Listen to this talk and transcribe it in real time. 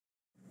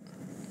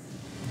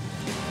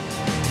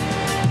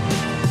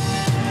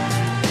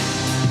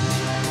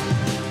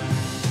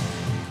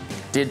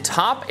Did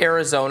top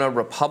Arizona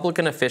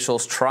Republican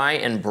officials try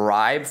and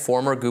bribe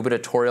former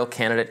gubernatorial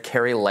candidate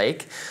Kari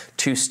Lake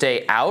to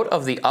stay out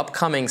of the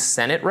upcoming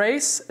Senate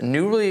race?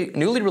 Newly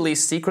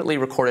released secretly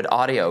recorded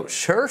audio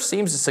sure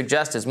seems to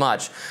suggest as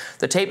much.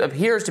 The tape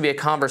appears to be a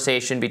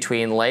conversation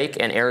between Lake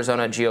and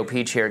Arizona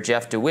GOP chair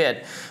Jeff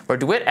DeWitt, where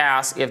DeWitt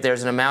asks if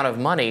there's an amount of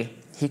money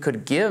he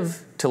could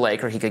give to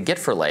Lake, or he could get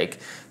for Lake,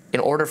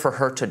 in order for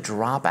her to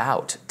drop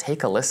out.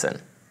 Take a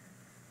listen.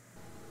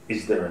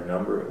 Is there a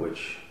number at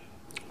which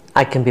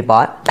I can be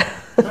bought?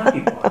 not be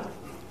bought?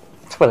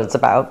 That's what it's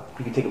about.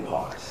 You can take a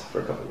pause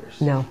for a couple of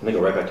years. No. And then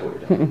go right back to what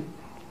you're doing.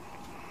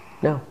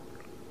 No.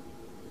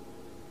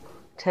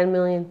 10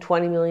 million,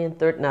 20 million,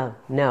 30,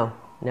 no.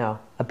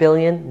 A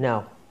billion,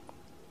 no.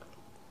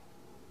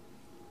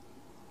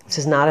 This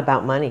is not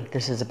about money.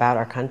 This is about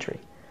our country.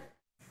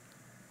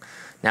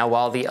 Now,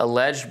 while the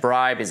alleged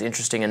bribe is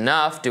interesting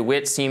enough,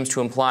 DeWitt seems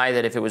to imply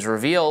that if it was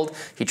revealed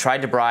he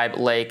tried to bribe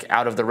Lake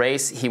out of the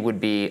race, he would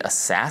be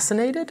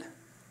assassinated?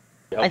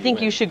 I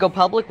think you should go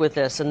public with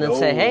this and then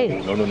say,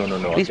 hey,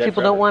 No. these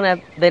people don't want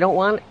to, they don't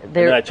want,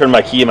 they're... And then I turn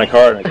my key in my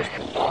car and I just...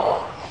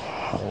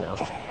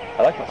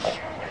 I like my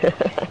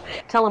car.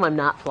 Tell them I'm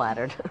not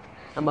flattered.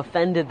 I'm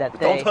offended that they...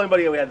 Don't tell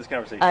anybody we had this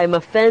conversation. I'm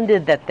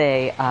offended that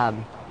they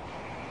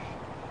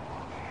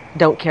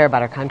don't care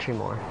about our country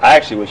more. I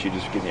actually wish you'd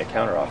just give me a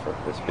counter offer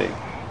this big.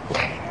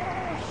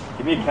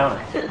 Give me a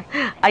counter.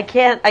 I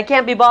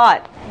can't be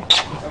bought.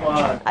 Come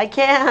on. I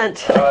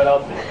can't. All right,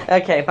 I'll see.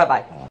 Okay,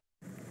 bye-bye.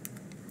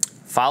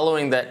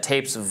 Following that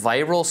tape's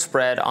viral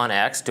spread on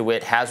X,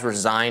 DeWitt has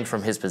resigned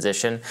from his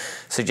position,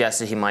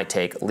 suggested he might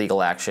take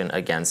legal action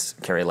against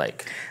Kari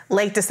Lake.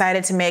 Lake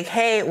decided to make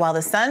hay while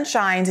the sun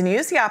shines and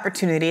use the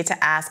opportunity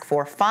to ask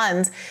for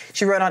funds.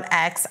 She wrote on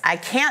X, "I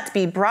can't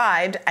be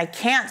bribed. I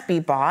can't be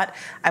bought.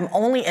 I'm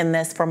only in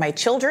this for my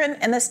children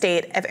in the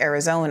state of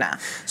Arizona."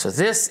 So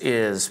this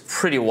is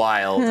pretty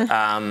wild.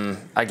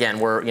 Again,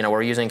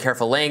 we're using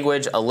careful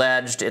language,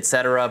 alleged,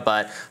 etc.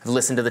 But I've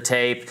listened to the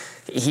tape.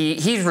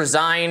 He's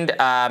resigned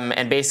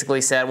and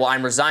basically said, well,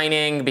 I'm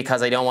resigning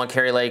because I don't want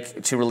Kari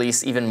Lake to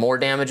release even more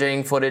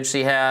damaging footage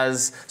she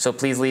has. So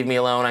please leave me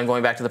alone. I'm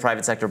going back to the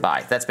private sector.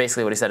 Bye. That's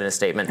basically what he said in his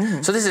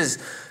statement. So this is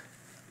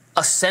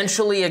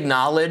essentially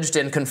acknowledged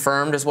and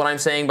confirmed, is what I'm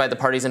saying, by the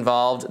parties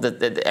involved.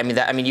 I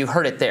mean, you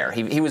heard it there.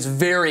 He was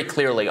very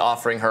clearly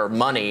offering her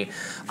money.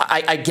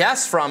 I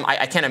guess from,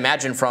 I can't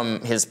imagine from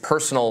his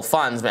personal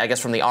funds, but I guess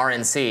from the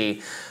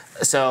RNC.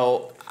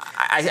 So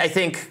I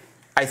think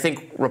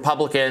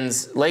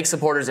Republicans, Lake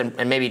supporters,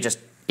 and maybe just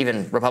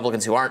even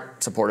Republicans who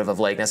aren't supportive of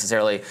Lake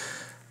necessarily,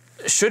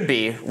 should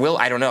be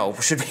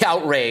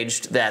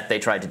outraged that they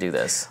tried to do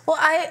this. Well,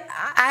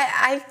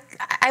 I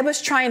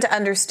was trying to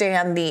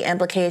understand the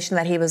implication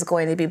that he was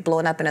going to be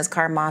blown up in his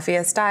car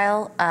mafia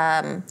style.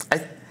 I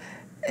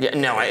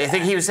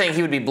think he was saying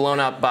he would be blown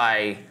up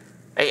by.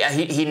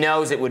 He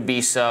knows it would be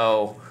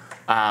so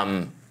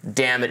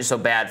damaged, so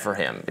bad for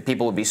him.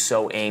 People would be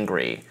so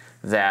angry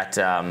that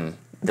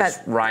this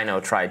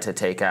rhino tried to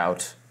take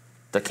out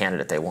the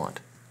candidate they want.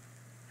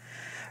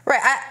 Right.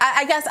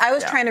 I guess I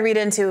was trying to read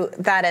into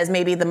that as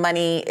maybe the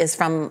money is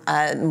from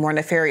a more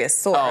nefarious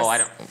source. Oh, I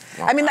don't.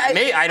 Well, I mean,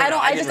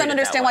 I just don't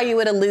understand why you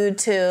would allude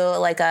to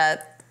like an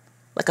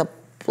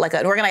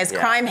organized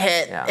crime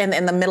hit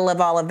in the middle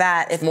of all of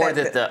that. It's more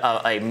that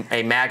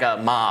a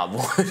MAGA mob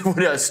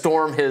would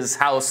storm his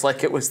house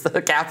like it was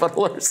the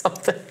Capitol or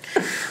something.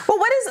 Well,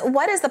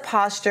 what is the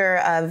posture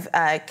of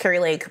Kari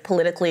Lake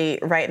politically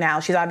right now?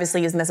 She's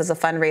obviously using this as a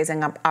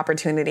fundraising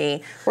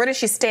opportunity. Where does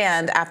she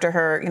stand after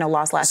her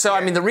loss last year? So,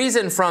 I mean, the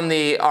reason from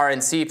the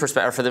RNC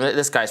perspective, or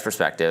this guy's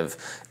perspective,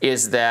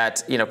 is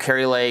that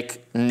Kari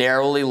Lake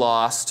narrowly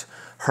lost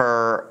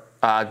her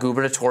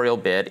gubernatorial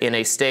bid in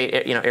a state.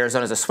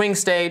 Arizona's a swing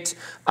state.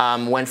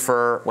 Went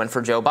for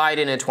Joe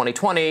Biden in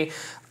 2020,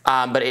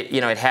 but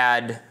it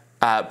had.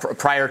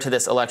 Prior to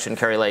this election,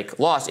 Kari Lake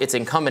lost. Its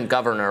incumbent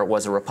governor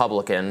was a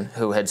Republican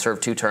who had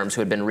served 2 terms,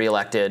 who had been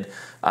reelected,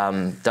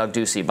 Doug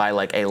Ducey, by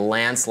like a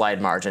landslide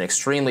margin,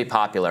 extremely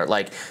popular.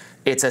 Like,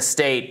 it's a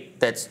state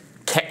that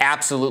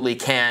absolutely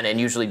can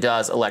and usually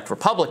does elect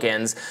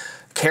Republicans.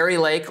 Kari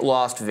Lake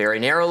lost very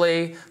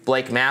narrowly.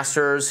 Blake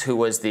Masters, who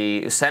was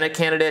the Senate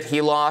candidate, he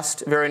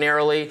lost very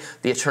narrowly.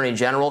 The Attorney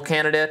General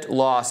candidate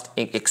lost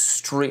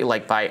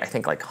by I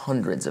think like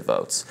hundreds of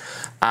votes.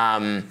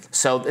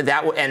 So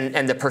that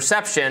and the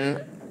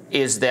perception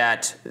is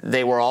that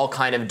they were all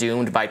kind of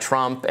doomed by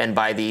Trump and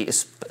by the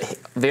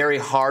very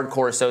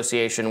hardcore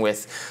association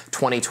with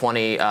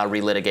 2020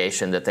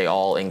 relitigation that they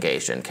all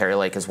engaged in. Kari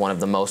Lake is one of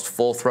the most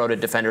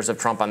full-throated defenders of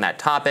Trump on that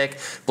topic.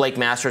 Blake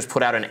Masters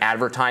put out an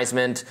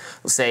advertisement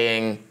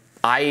saying,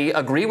 I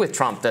agree with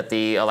Trump that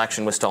the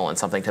election was stolen,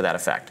 something to that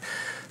effect.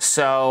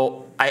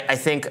 So I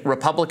think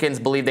Republicans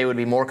believe they would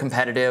be more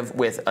competitive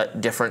with a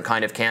different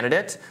kind of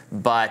candidate,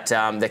 but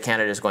the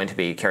candidate is going to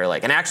be Kari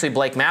Lake. And actually,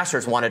 Blake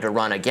Masters wanted to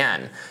run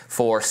again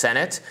for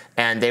Senate,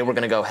 and they were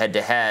going to go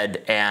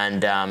head-to-head,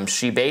 and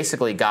she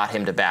basically got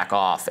him to back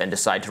off and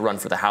decide to run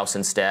for the House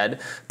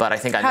instead. But I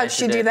think I How'd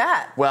she do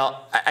that?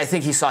 Well, I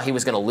think he saw he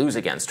was going to lose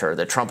against her,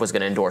 that Trump was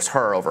going to endorse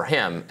her over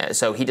him.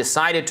 So he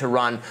decided to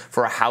run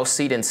for a House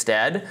seat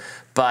instead.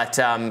 But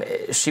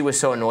she was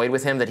so annoyed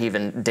with him that he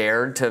even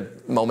dared to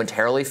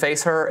momentarily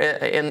face her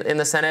in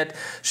the Senate.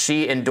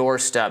 She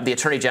endorsed the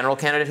Attorney General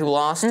candidate who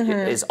lost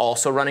is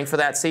also running for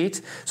that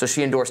seat. So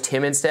she endorsed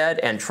him instead,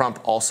 and Trump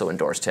also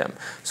endorsed him.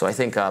 So I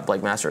think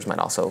Blake Masters might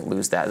also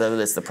lose that.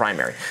 That's the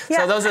primary.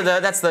 Yeah. So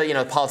that's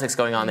the politics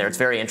going on there. It's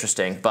very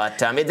interesting. But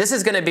this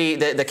is going to be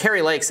the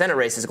Kari Lake Senate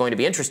race is going to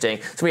be interesting.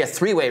 So we have a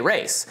three-way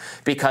race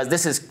because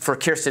this is for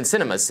Kyrsten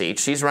Sinema's seat.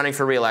 She's running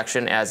for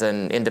re-election as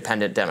an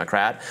independent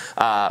Democrat.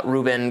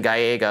 Ruben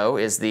Gallego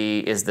is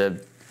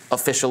the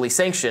officially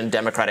sanctioned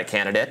Democratic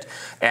candidate,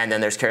 and then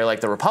there's Kari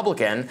Lake, the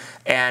Republican,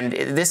 and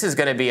this is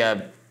going to be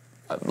a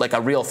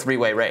real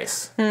three-way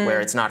race where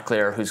it's not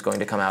clear who's going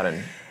to come out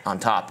on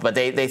top. But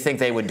they think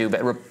they would do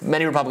better.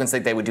 Many Republicans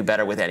think they would do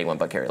better with anyone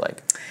but Kari Lake.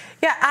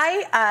 Yeah,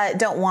 I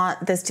don't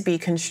want this to be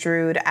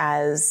construed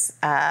as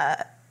an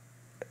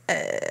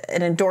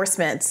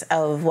endorsement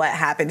of what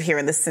happened here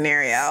in this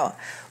scenario.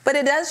 But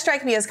it does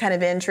strike me as kind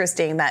of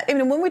interesting that, I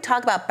mean, when we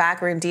talk about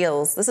backroom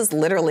deals, this is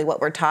literally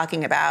what we're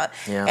talking about.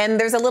 Yeah. And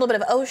there's a little bit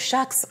of, oh,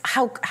 shucks,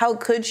 how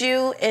could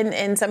you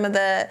in some of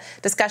the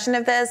discussion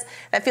of this?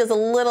 That feels a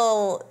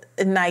little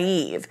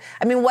naive.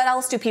 I mean, what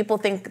else do people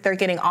think they're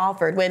getting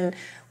offered? When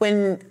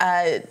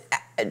Joe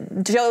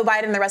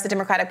Biden and the rest of the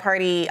Democratic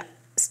Party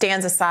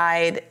stands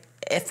aside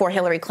for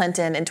Hillary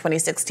Clinton in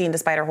 2016,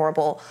 despite her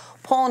horrible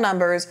poll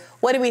numbers,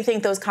 what do we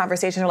think those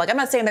conversations are like? I'm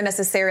not saying they're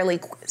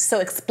necessarily so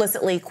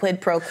explicitly quid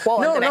pro quo.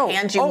 I'm going to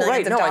hand you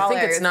millions of dollars. I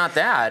think it's not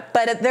that.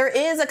 But there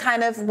is a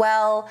kind of,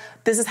 well,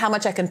 this is how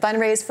much I can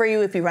fundraise for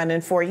you if you run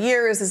in 4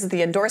 years. This is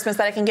the endorsements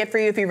that I can get for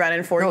you if you run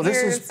in 4 years. No,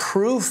 this is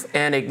proof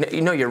and,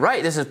 you're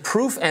right. This is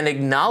proof and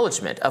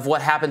acknowledgement of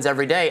what happens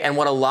every day. And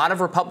what a lot of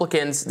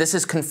Republicans, this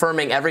is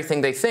confirming everything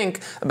they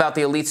think about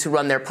the elites who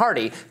run their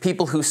party.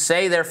 People who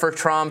say they're for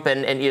Trump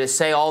and you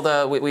say all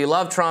we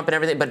love Trump and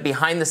everything, but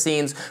behind the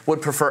scenes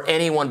would prefer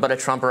anyone but a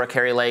Trump or a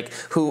Kari Lake,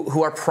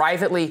 who are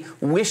privately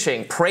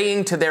wishing,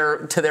 praying to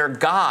their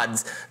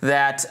gods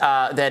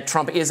that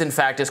Trump is in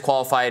fact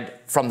disqualified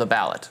from the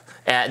ballot.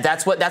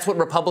 That's what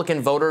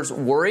Republican voters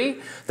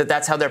worry,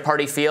 that's how their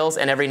party feels,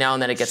 and every now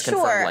and then it gets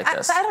confirmed like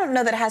this. I don't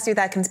know that it has to be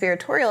that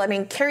conspiratorial. I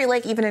mean, Kari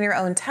Lake, even in your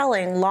own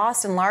telling,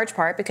 lost in large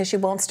part because she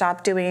won't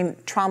stop doing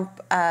Trump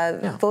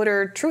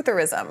voter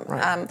trutherism,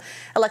 right.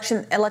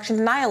 Election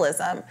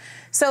denialism.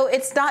 So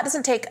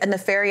doesn't take a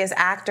nefarious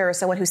actor or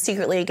someone who's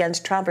secretly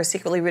against Trump or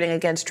secretly rooting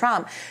against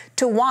Trump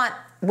to want,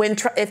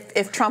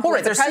 if Trump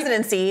wins the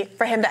presidency,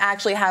 for him to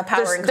actually have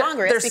power in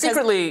Congress, because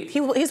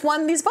he's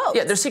won these votes.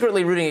 Yeah, they're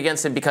secretly rooting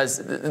against him because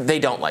they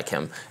don't like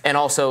him, and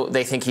also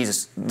they think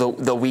he's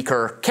the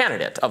weaker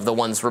candidate of the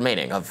ones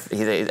remaining.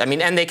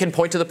 And they can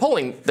point to the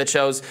polling that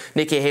shows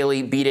Nikki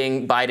Haley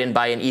beating Biden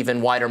by an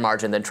even wider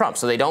margin than Trump.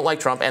 So they don't like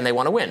Trump and they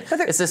want to win.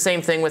 It's the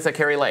same thing with a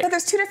Kari Lake. But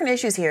there's two different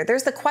issues here.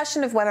 There's the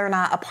question of whether or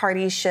not a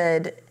party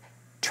should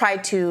try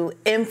to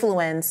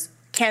influence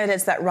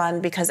candidates that run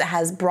because it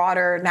has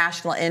broader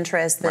national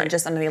interest than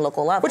just on any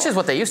local level. Which is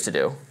what they used to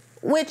do.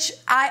 Which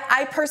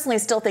I personally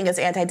still think is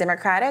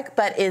anti-democratic,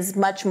 but is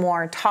much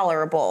more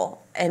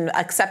tolerable and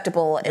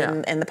acceptable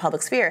in the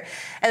public sphere.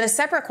 And a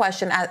separate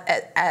question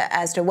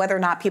as to whether or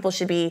not people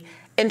should be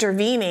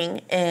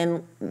intervening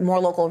in more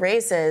local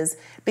races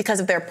because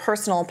of their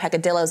personal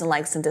peccadillos and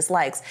likes and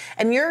dislikes.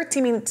 And you're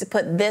teaming to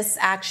put this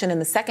action in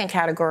the second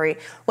category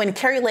when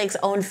Kari Lake's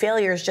own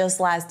failures just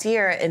last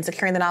year in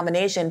securing the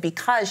nomination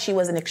because she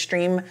was an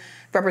extreme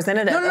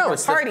representative of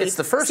the party it's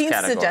the first seems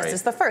category. to suggest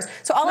it's the first.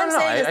 So all I'm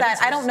saying is that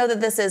I don't know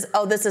that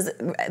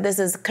this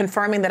is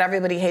confirming that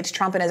everybody hates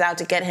Trump and is out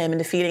to get him and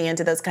defeating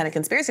into those kind of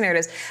conspiracy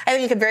narratives. I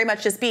think it could very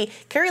much just be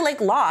Kari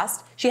Lake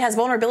lost. She has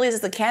vulnerabilities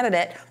as a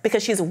candidate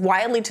because she's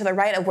widely to the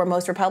right of where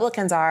most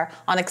Republicans are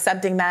on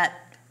accepting that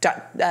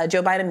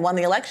Joe Biden won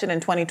the election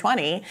in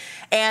 2020.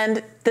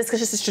 And this is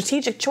just a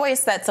strategic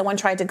choice that someone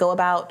tried to go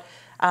about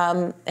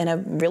in a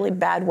really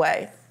bad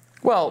way.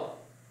 Well,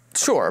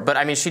 sure. But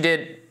I mean,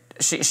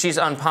 she's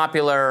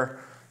unpopular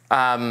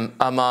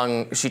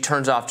she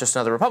turns off just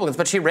other Republicans.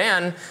 But she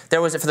ran,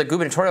 for the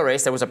gubernatorial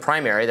race, there was a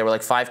primary. There were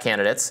like 5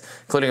 candidates,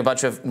 including a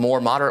bunch of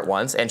more moderate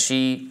ones, and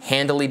she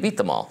handily beat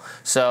them all.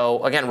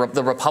 So again,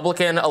 the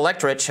Republican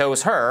electorate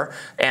chose her,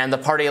 and the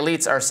party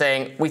elites are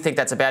saying, we think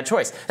that's a bad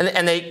choice.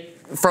 And they,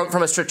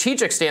 from a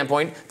strategic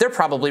standpoint, they're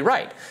probably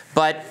right.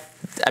 But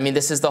I mean,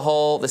 this is the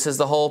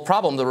whole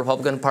problem the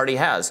Republican Party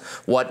has.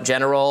 What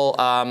general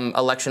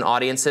election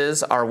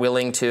audiences are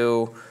willing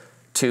to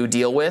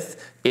deal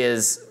with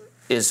is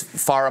is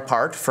far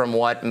apart from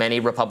what many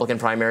Republican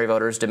primary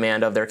voters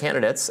demand of their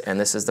candidates, and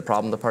this is the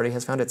problem the party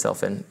has found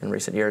itself in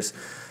recent years.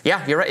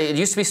 Yeah, you're right. It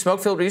used to be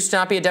smoke-filled. It used to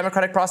not be a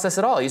democratic process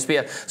at all. It used to be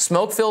a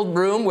smoke-filled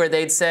room where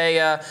they'd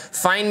say,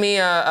 find me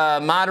a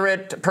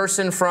moderate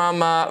person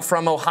from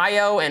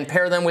Ohio and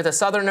pair them with a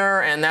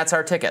Southerner, and that's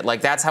our ticket.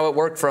 Like, that's how it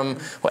worked from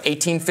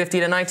 1850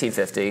 to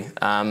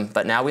 1950.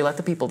 But now we let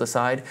the people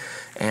decide,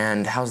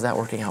 and how's that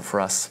working out for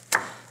us?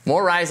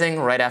 More Rising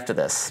right after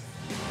this.